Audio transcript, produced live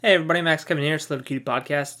Hey everybody, Max Kevin here. It's a Little Cutie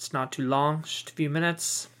Podcast. It's not too long, just a few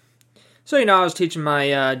minutes. So, I was teaching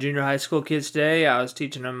my junior high school kids today. I was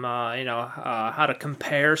teaching them, how to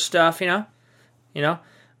compare stuff, with ER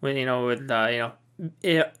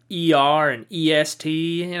and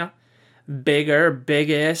EST, bigger,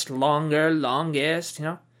 biggest, longer, longest,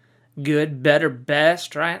 good, better,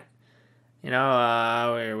 best, right?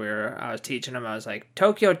 I was teaching them, I was like,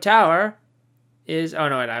 Tokyo Tower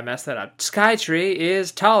I messed that up. Skytree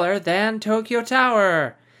is taller than Tokyo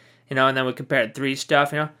Tower. And then we compared three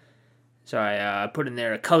stuff, So I put in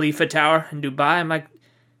there a Khalifa Tower in Dubai. I'm like,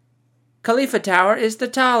 Khalifa Tower is the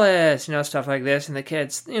tallest, stuff like this. And the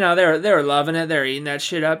kids, they were loving it. They were eating that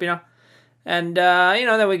shit up, And,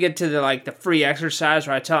 then we get to the free exercise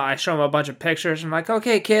where I show them a bunch of pictures. I'm like,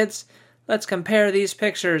 okay, kids, let's compare these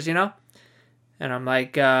pictures, And I'm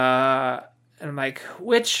like,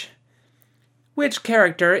 which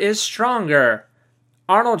character is stronger,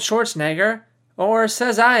 Arnold Schwarzenegger or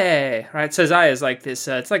Soooooo? Right, Soooooo is like this.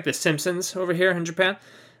 It's like the Simpsons over here in Japan.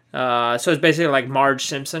 So it's basically like Marge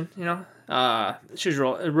Simpson. She's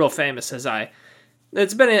real famous. Soooooo.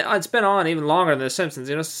 It's been on even longer than the Simpsons.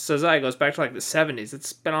 Soooooo goes back to the 70s.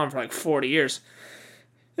 It's been on for 40 years.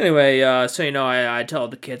 Anyway, I tell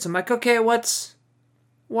the kids, I'm like, okay, which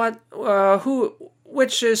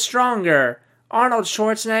is stronger, Arnold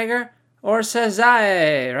Schwarzenegger or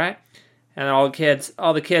Soooooo, right? And all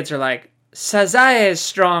the kids are like, Soooooo is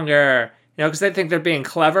stronger, because they think they're being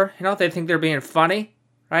clever, they think they're being funny,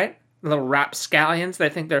 right? Little rapscallions, they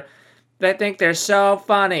think they're so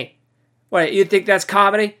funny. What, you think that's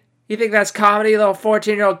comedy? You think that's comedy, little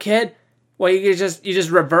 14-year-old kid? Well, you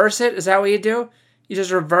just reverse it? Is that what you do? You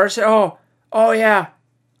just reverse it? Oh yeah,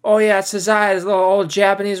 Soooooo is a little old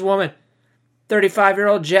Japanese woman.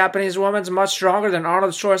 35-year-old Japanese woman's much stronger than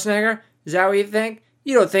Arnold Schwarzenegger? Is that what you think?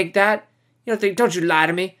 You don't think that. Don't you lie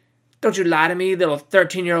to me. Don't you lie to me, little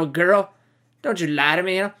 13-year-old girl. Don't you lie to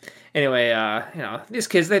me, Anyway, these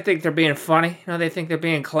kids, they think they're being funny. They think they're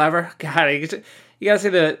being clever. God, you gotta see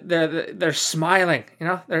they're smiling,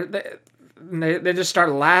 They just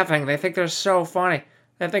start laughing. They think they're so funny.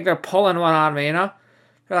 They think they're pulling one on me, They're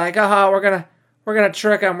like, we're gonna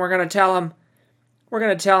trick them. We're gonna tell them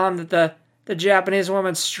that the Japanese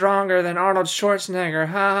woman's stronger than Arnold Schwarzenegger.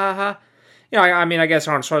 Ha ha ha. I guess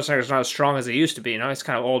Arnold Schwarzenegger's not as strong as he used to be. He's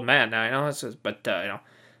kind of old man now.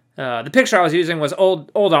 The picture I was using was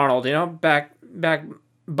old Arnold. Back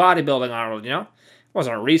bodybuilding Arnold. It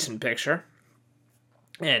wasn't a recent picture.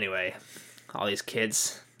 Anyway, all these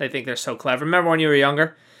kids, they think they're so clever. Remember when you were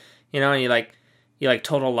younger, and you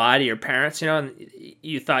total lie to your parents, and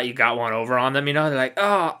you thought you got one over on them. They're like,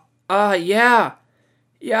 yeah.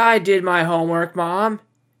 Yeah, I did my homework, Mom.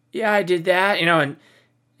 Yeah, I did that. And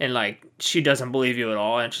she doesn't believe you at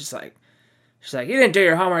all. And she's like, you didn't do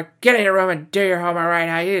your homework. Get in your room and do your homework right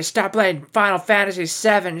now. You need to stop playing Final Fantasy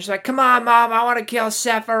VII. She's like, come on, Mom, I want to kill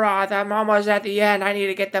Sephiroth. I'm almost at the end. I need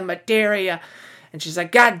to get the materia. And she's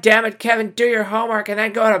like, God damn it, Kevin, do your homework and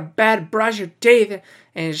then go to bed, brush your teeth.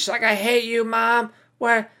 And she's like, I hate you, Mom.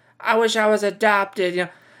 I wish I was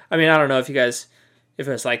adopted. I don't know if it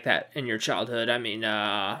was like that in your childhood. I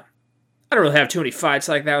don't really have too many fights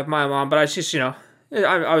like that with my mom, but I just, I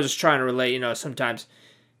was just trying to relate, sometimes,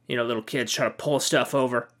 little kids try to pull stuff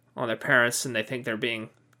over on their parents and they think they're being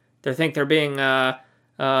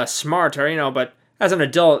smarter, but as an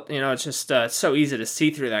adult, it's just it's so easy to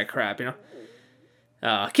see through that crap,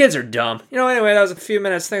 Kids are dumb. Anyway, that was a few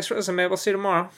minutes. Thanks for listening, man. We'll see you tomorrow.